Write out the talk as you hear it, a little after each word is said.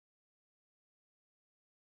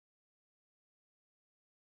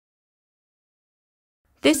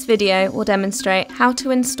This video will demonstrate how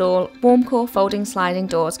to install WarmCore folding sliding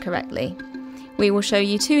doors correctly. We will show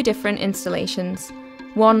you two different installations,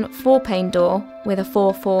 one 4-pane door with a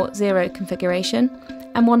 440 configuration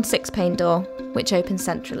and one 6-pane door which opens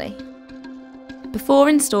centrally. Before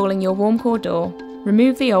installing your WarmCore door,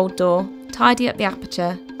 remove the old door, tidy up the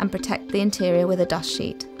aperture and protect the interior with a dust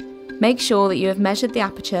sheet. Make sure that you have measured the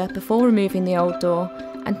aperture before removing the old door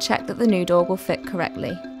and check that the new door will fit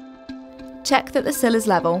correctly. Check that the sill is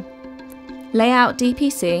level. Lay out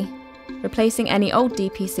DPC, replacing any old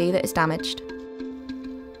DPC that is damaged.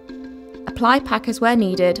 Apply packers where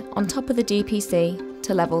needed on top of the DPC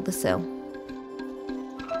to level the sill.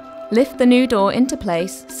 Lift the new door into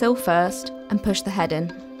place, sill first, and push the head in.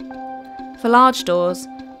 For large doors,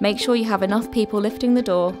 make sure you have enough people lifting the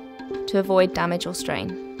door to avoid damage or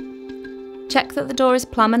strain. Check that the door is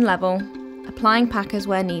plumb and level, applying packers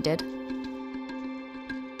where needed.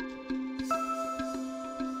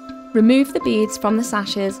 Remove the beads from the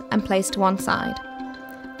sashes and place to one side.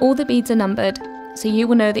 All the beads are numbered, so you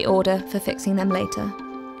will know the order for fixing them later.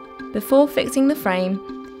 Before fixing the frame,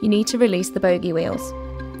 you need to release the bogey wheels.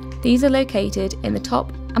 These are located in the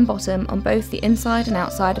top and bottom on both the inside and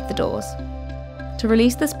outside of the doors. To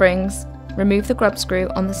release the springs, remove the grub screw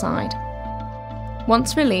on the side.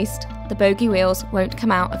 Once released, the bogey wheels won't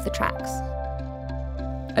come out of the tracks.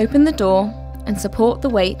 Open the door and support the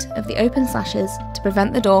weight of the open sashes to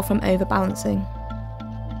prevent the door from overbalancing.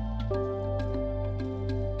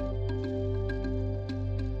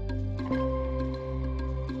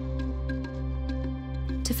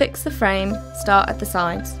 To fix the frame, start at the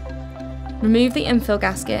sides. Remove the infill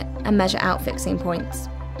gasket and measure out fixing points.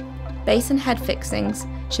 Base and head fixings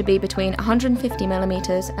should be between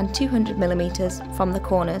 150mm and 200mm from the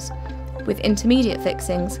corners, with intermediate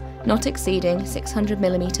fixings not exceeding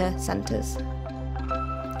 600mm centres.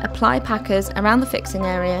 Apply packers around the fixing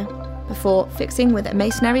area before fixing with a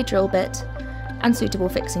masonry drill bit and suitable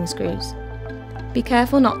fixing screws. Be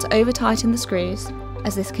careful not to over-tighten the screws,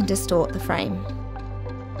 as this can distort the frame.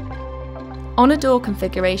 On a door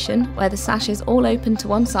configuration where the sash is all open to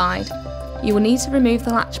one side, you will need to remove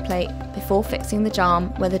the latch plate before fixing the jamb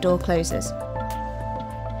where the door closes.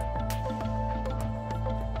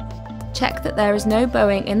 Check that there is no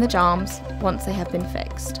bowing in the jambs once they have been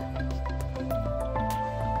fixed.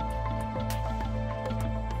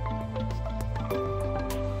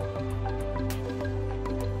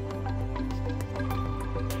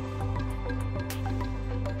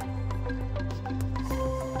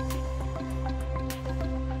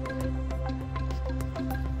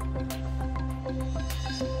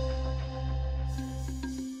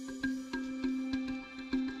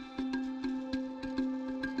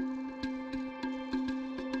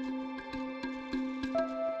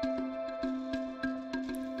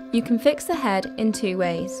 You can fix the head in two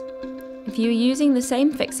ways. If you are using the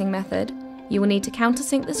same fixing method, you will need to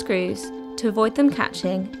countersink the screws to avoid them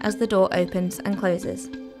catching as the door opens and closes.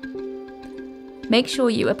 Make sure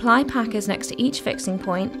you apply packers next to each fixing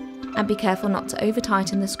point and be careful not to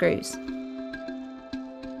over-tighten the screws.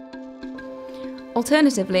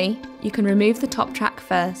 Alternatively, you can remove the top track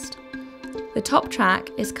first. The top track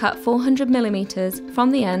is cut 400mm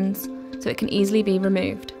from the ends so it can easily be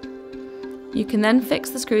removed. You can then fix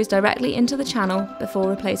the screws directly into the channel before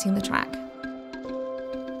replacing the track.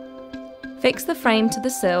 Fix the frame to the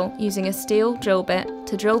sill using a steel drill bit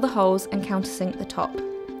to drill the holes and countersink the top.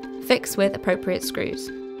 Fix with appropriate screws.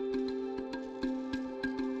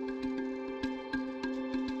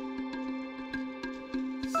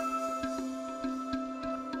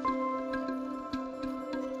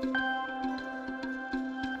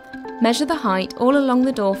 Measure the height all along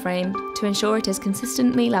the door frame to ensure it is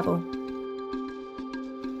consistently level.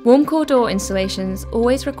 WarmCore door installations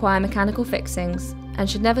always require mechanical fixings and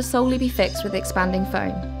should never solely be fixed with expanding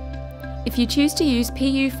foam. If you choose to use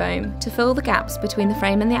PU foam to fill the gaps between the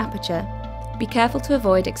frame and the aperture, be careful to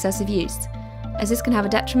avoid excessive use, as this can have a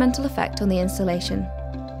detrimental effect on the installation.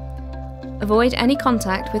 Avoid any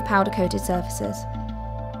contact with powder-coated surfaces.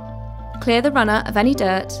 Clear the runner of any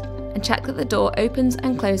dirt and check that the door opens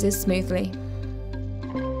and closes smoothly.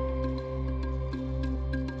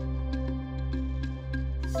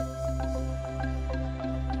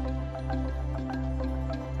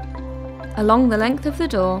 Along the length of the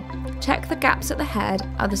door, check the gaps at the head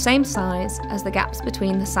are the same size as the gaps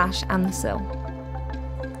between the sash and the sill.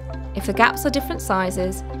 If the gaps are different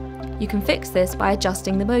sizes, you can fix this by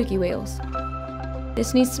adjusting the bogey wheels.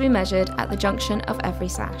 This needs to be measured at the junction of every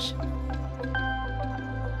sash.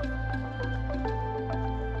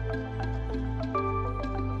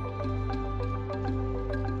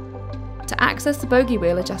 To access the bogey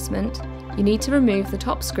wheel adjustment, you need to remove the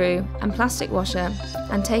top screw and plastic washer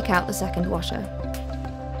and take out the second washer.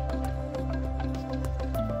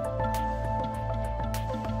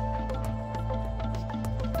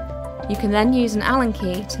 You can then use an Allen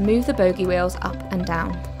key to move the bogie wheels up and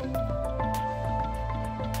down.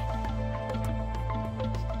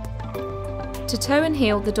 To toe and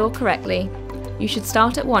heel the door correctly, you should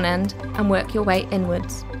start at one end and work your way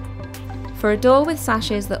inwards. For a door with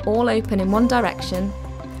sashes that all open in one direction,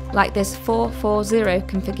 like this 4-4-0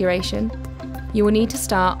 configuration, you will need to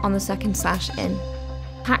start on the second sash in.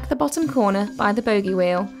 Pack the bottom corner by the bogie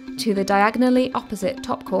wheel to the diagonally opposite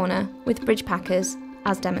top corner with bridge packers,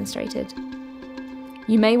 as demonstrated.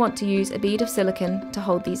 You may want to use a bead of silicone to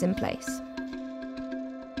hold these in place.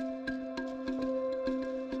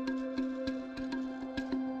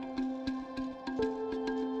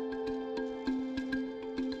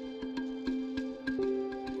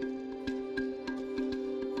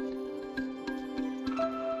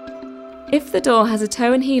 If the door has a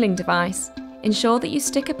toe and heeling device, ensure that you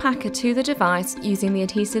stick a packer to the device using the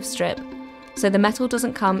adhesive strip, so the metal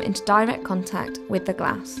doesn't come into direct contact with the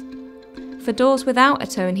glass. For doors without a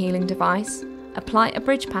toe and heeling device, apply a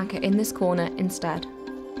bridge packer in this corner instead.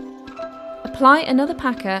 Apply another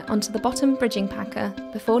packer onto the bottom bridging packer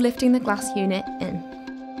before lifting the glass unit in.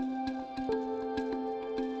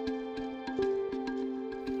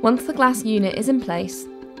 Once the glass unit is in place,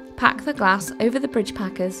 pack the glass over the bridge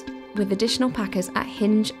packers with additional packers at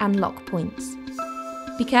hinge and lock points.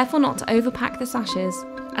 Be careful not to overpack the sashes,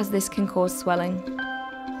 as this can cause swelling.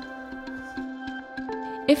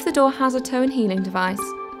 If the door has a toe and heeling device,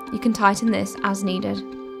 you can tighten this as needed.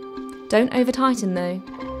 Don't over tighten though,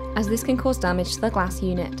 as this can cause damage to the glass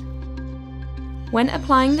unit. When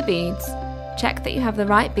applying the beads, check that you have the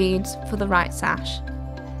right beads for the right sash.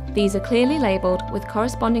 These are clearly labelled with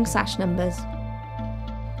corresponding sash numbers.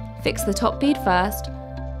 Fix the top bead first,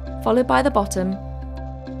 followed by the bottom,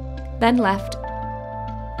 then left,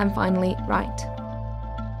 and finally right.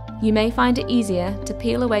 You may find it easier to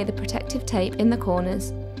peel away the protective tape in the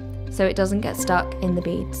corners so it doesn't get stuck in the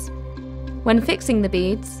beads. When fixing the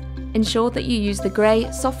beads, ensure that you use the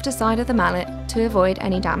grey, softer side of the mallet to avoid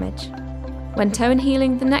any damage. When toe and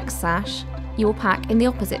heeling the next sash, you will pack in the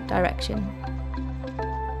opposite direction.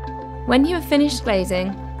 When you have finished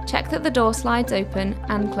glazing, check that the door slides open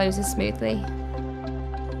and closes smoothly.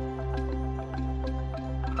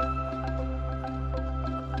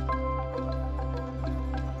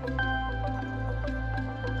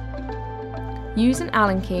 Use an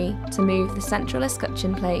Allen key to move the central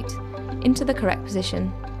escutcheon plate into the correct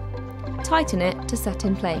position. Tighten it to set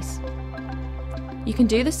in place. You can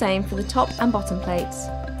do the same for the top and bottom plates.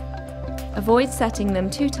 Avoid setting them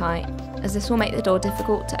too tight, as this will make the door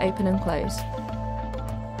difficult to open and close.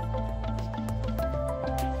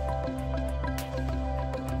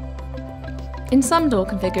 In some door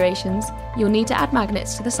configurations, you'll need to add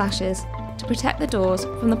magnets to the sashes to protect the doors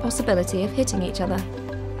from the possibility of hitting each other.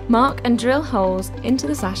 Mark and drill holes into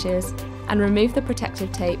the sashes and remove the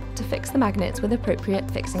protective tape to fix the magnets with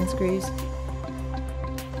appropriate fixing screws.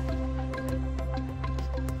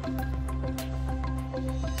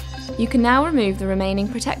 You can now remove the remaining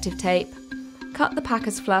protective tape, cut the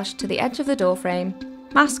packers flush to the edge of the door frame,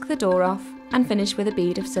 mask the door off, and finish with a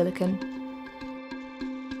bead of silicone.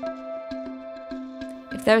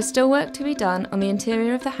 If there is still work to be done on the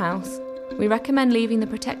interior of the house, we recommend leaving the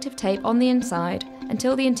protective tape on the inside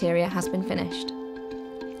until the interior has been finished.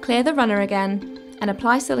 Clear the runner again and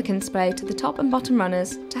apply silicone spray to the top and bottom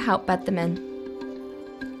runners to help bed them in.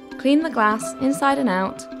 Clean the glass inside and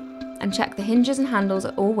out and check the hinges and handles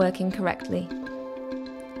are all working correctly.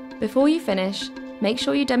 Before you finish, make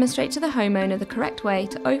sure you demonstrate to the homeowner the correct way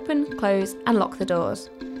to open, close and lock the doors.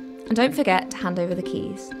 And don't forget to hand over the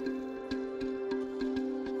keys.